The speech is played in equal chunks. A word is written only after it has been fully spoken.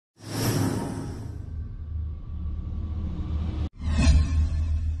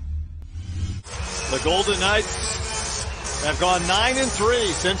The Golden Knights have gone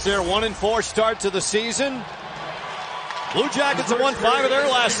 9-3 since their 1-4 start to the season. Blue Jackets have won 5 of their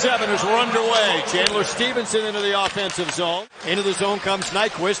last 7 as we're underway. Chandler Stevenson into the offensive zone. Into the zone comes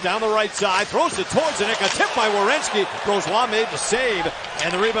Nyquist down the right side. Throws it towards the net. A tip by Werenski. Brossoit made the save.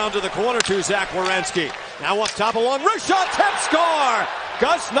 And the rebound to the corner to Zach Werenski. Now up top along. Wrist shot. Tip score.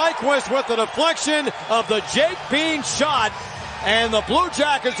 Gus Nyquist with the deflection of the Jake Bean shot. And the Blue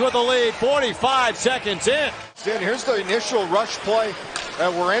Jackets with the lead 45 seconds in. Here's the initial rush play.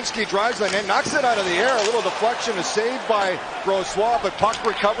 Werenski drives the net, knocks it out of the air. A little deflection is saved by Brossoit, but puck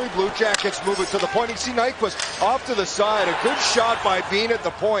recovery. Blue Jackets move it to the point. You see Nyquist off to the side. A good shot by Bean at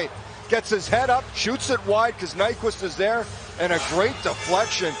the point. Gets his head up, shoots it wide because Nyquist is there, and a great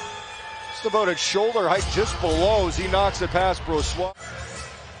deflection. Just about at shoulder height, just below as he knocks it past Brossoit.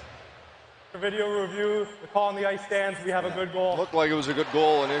 Video review, the call on the ice stands, we have a good goal. Looked like it was a good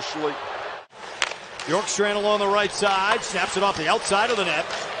goal initially. Bjorkstrand along the right side, snaps it off the outside of the net,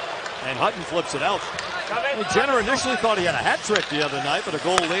 and Hutton flips it out. Jenner initially thought he had a hat trick the other night, but a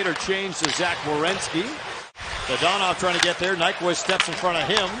goal later changed to Zach Werenski. Dadonov trying to get there, Nyquist steps in front of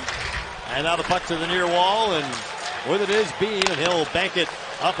him, and now the puck to the near wall, and with it is Bean, and he'll bank it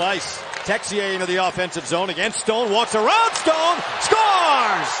up ice. Texier into the offensive zone against Stone, walks around Stone,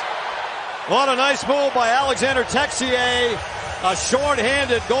 scores! What a nice move by Alexander Texier. A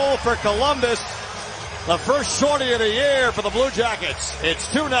short-handed goal for Columbus. The first shorty of the year for the Blue Jackets. It's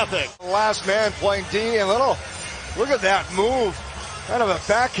 2-0. Last man playing D, and look at that move. Kind of a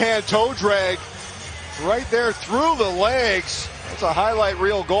backhand toe drag right there through the legs. That's a highlight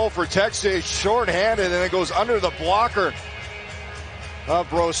reel goal for Texier. Short-handed, and it goes under the blocker of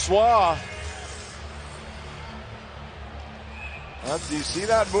Brossoit. Do you see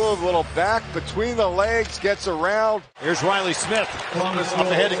that move? A little back between the legs, gets around. Here's Riley Smith. Up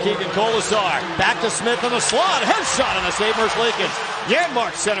ahead to Keegan Colasar. Back to Smith in the slot. Headshot on the save versus Lakins.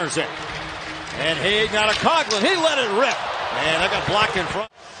 Janmark centers it. And Haig out of Coughlin. He let it rip. And that got blocked in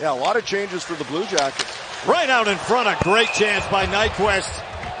front. Yeah, a lot of changes for the Blue Jackets. Right out in front. A great chance by Nyquist.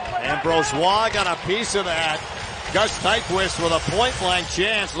 And Brossoit got a piece of that. Gus Nyquist with a point-blank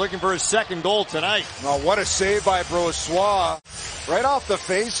chance, looking for his second goal tonight. Oh, what a save by Brossoit. Right off the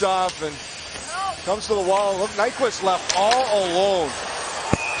face-off and comes to the wall. Look, Nyquist left all alone.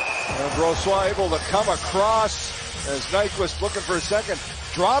 And Brossoit able to come across as Nyquist looking for a second.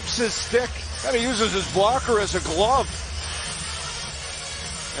 Drops his stick. Kind of uses his blocker as a glove.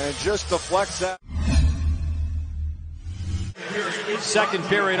 And just deflects that. Second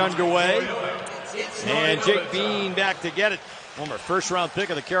period underway. And Jake Bean back to get it. Former first-round pick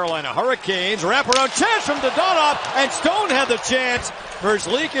of the Carolina Hurricanes. Wraparound chance from Dadonov, and Stone had the chance.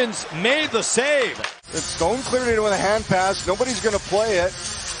 Merzlikins made the save. And Stone cleared it with a hand pass. Nobody's going to play it.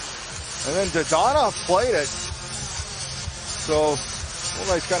 And then Dadonov played it. So,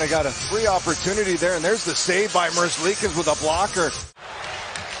 Golden's kind of got a free opportunity there. And there's the save by Merzlikins with a blocker.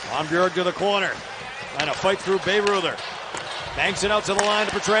 Ronbjörg to the corner. Trying to fight through Bayreuther. Banks it out to the line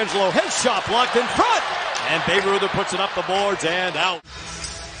to Pietrangelo. His shot blocked in front. And Bayreuther puts it up the boards and out.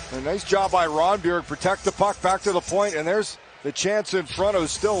 A nice job by Ronbjörg. Protect the puck back to the point. And there's the chance in front. It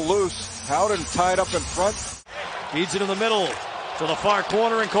was still loose. Howden tied up in front. Feeds it in the middle to the far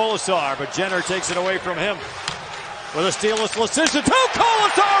corner and Colasar. But Jenner takes it away from him. With a steelless decision to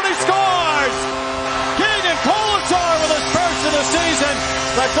Colasar, and he scores! Keegan Colasar with his first of the season.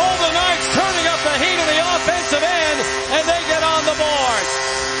 The Golden Knights turning up the heat in the offensive end, and they get on the board.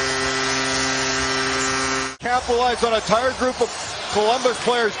 Capitalize on a tired group of Columbus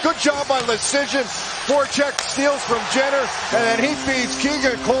players. Good job on Decision. Forecheck steals from Jenner, and then he feeds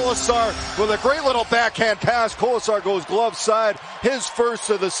Keegan Colasar with a great little backhand pass. Colasar goes glove side, his first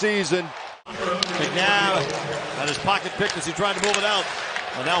of the season. McNabb had his pocket picked as he tried to move it out.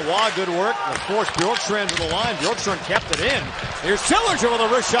 And now Waugh, good work. Of course, Bjorkstrand to the line. Bjorkstrand kept it in. Here's Sillinger with a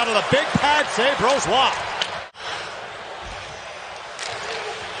wrist shot of the big pad save. Brossoit.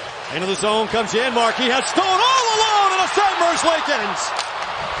 Into the zone comes Janmark. He has Stone all alone and a save Merzlikins.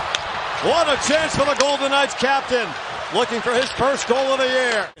 What a chance for the Golden Knights captain. Looking for his first goal of the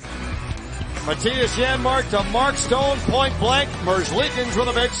year. Matthias Janmark to Mark Stone, point blank. Merzlikins with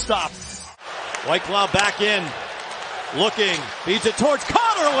a big stop. Whitecloud back in. Looking. Feeds it towards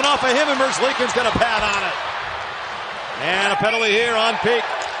Connor. Went off of him, and Merzlikins got a pad on it. And a penalty here on Peak.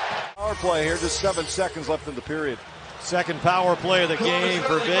 Power play here, just 7 seconds left in the period. Second power play of the game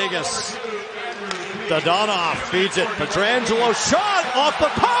for Vegas. Dadonov feeds it. Pietrangelo shot off the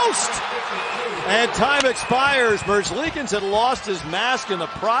post. And time expires. Merzlikins had lost his mask in the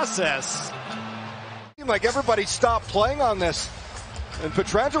process. Seemed like everybody stopped playing on this. And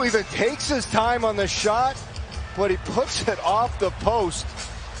Pietrangelo even takes his time on the shot, but he puts it off the post.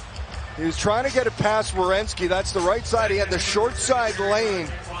 He was trying to get it past Werenski. That's the right side. He had the short side lane.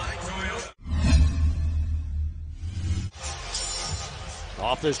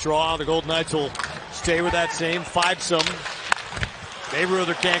 Off this draw, the Golden Knights will stay with that same fivesome.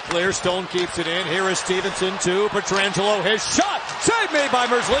 Bayreuther can't clear. Stone keeps it in. Here is Stevenson to Pietrangelo. His shot! Save made by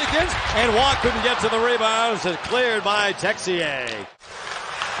Merzlikins. And Watt couldn't get to the rebound. It's cleared by Texier.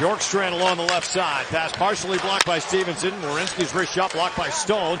 Bjorkstrand along the left side. Pass partially blocked by Stevenson. Werenski's wrist shot blocked by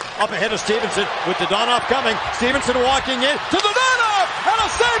Stone. Up ahead of Stevenson with the Donoff coming. Stevenson walking in to the Donoff! And a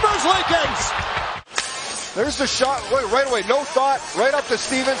save Merzlikins! There's the shot right away. No thought. Right up to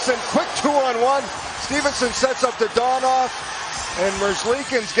Stevenson. Quick 2-on-1. Stevenson sets up the Donoff. And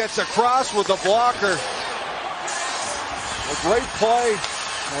Merzlikins gets across with the blocker. A great play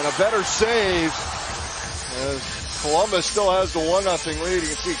and a better save. As Columbus still has the 1-0 lead. You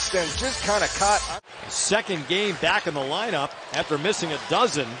can see extends just kind of caught. Second game back in the lineup after missing a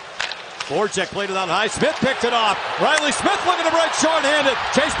dozen. Voracek played it on high. Smith picked it off. Riley Smith looking to break short-handed.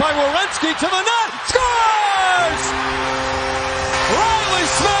 Chased by Werenski to the net. Scores! Riley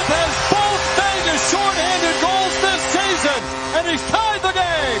Smith has both Vegas short-handed goals this season. And he's tied the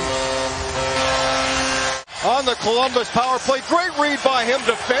game. On the Columbus power play. Great read by him.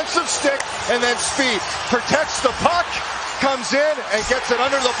 Defensive stick and then speed. Protects the puck. Comes in and gets it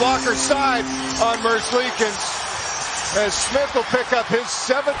under the blocker side on Merzlikins. As Smith will pick up his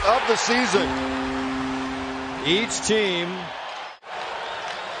 7th of the season. Each team,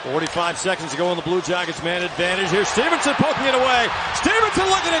 45 seconds to go in the Blue Jackets man advantage. Here's Stevenson poking it away. Stevenson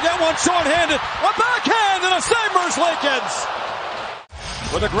looking to get one short-handed. A backhand and a save Merzlikins.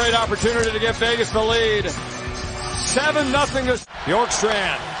 With a great opportunity to get Vegas the lead. 7-0 to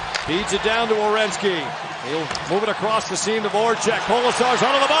Bjorkstrand. Feeds it down to Werenski. He'll move it across the seam to Voracek. Kolasar's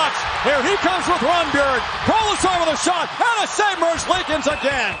out of the box. Here he comes with Rundberg. Kolasar with a shot. And a save Merzlikins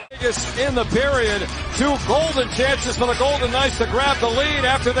again. Vegas in the period. 2 golden chances for the Golden Knights to grab the lead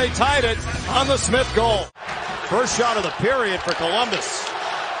after they tied it on the Smith goal. First shot of the period for Columbus.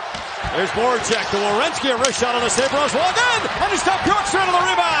 There's Voracek to Werenski. A wrist shot on the save. Rose walk in. And he stopped Bjorkstrand on the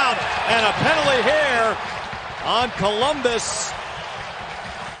rebound. And a penalty here on Columbus.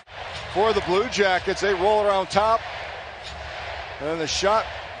 For the Blue Jackets, they roll around top. And the shot,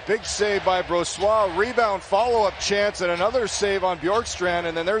 big save by Brossoit. Rebound follow-up chance and another save on Bjorkstrand.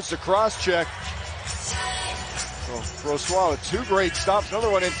 And then there's the cross check. So Brossoit with 2 great stops. Another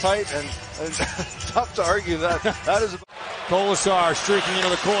one in tight and tough to argue that. That is. Kolasar streaking into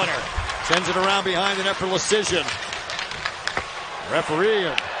the corner. Sends it around behind the net for Lecision. Referee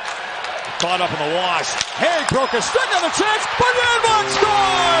caught up in the wash. Hey, broke a stick on the chance, but Janmark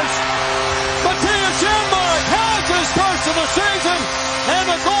scores! Mattias Janmark has his first of the season, and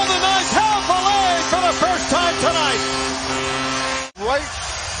the Golden Knights have the lead for the first time tonight. Right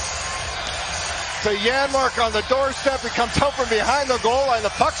to Janmark on the doorstep. He comes out from behind the goal line. The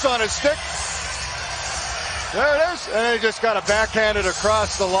puck's on his stick. There it is. And he just got a backhanded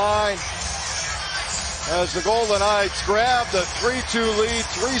across the line. As the Golden Knights grab the 3-2 lead,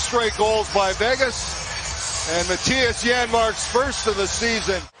 3 straight goals by Vegas, and Mattias Janmark's first of the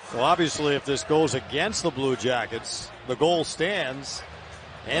season. Well, obviously, if this goes against the Blue Jackets, the goal stands,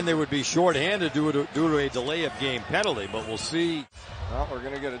 and they would be shorthanded due to a delay of game penalty, but we'll see. Well, we're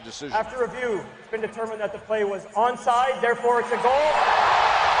going to get a decision. After review, it's been determined that the play was onside, therefore it's a goal.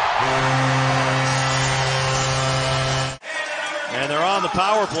 And they're on the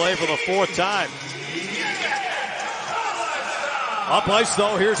power play for the 4th time. Up ice,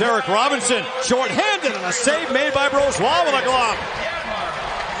 though, here's Eric Robinson. Short-handed and a save made by Brossoit with a glove.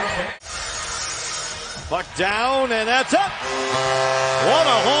 Puck down, and that's it. What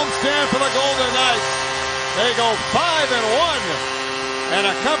a homestand for the Golden Knights. They go 5-1 and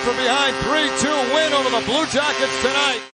a come from behind 3-2 win over the Blue Jackets tonight.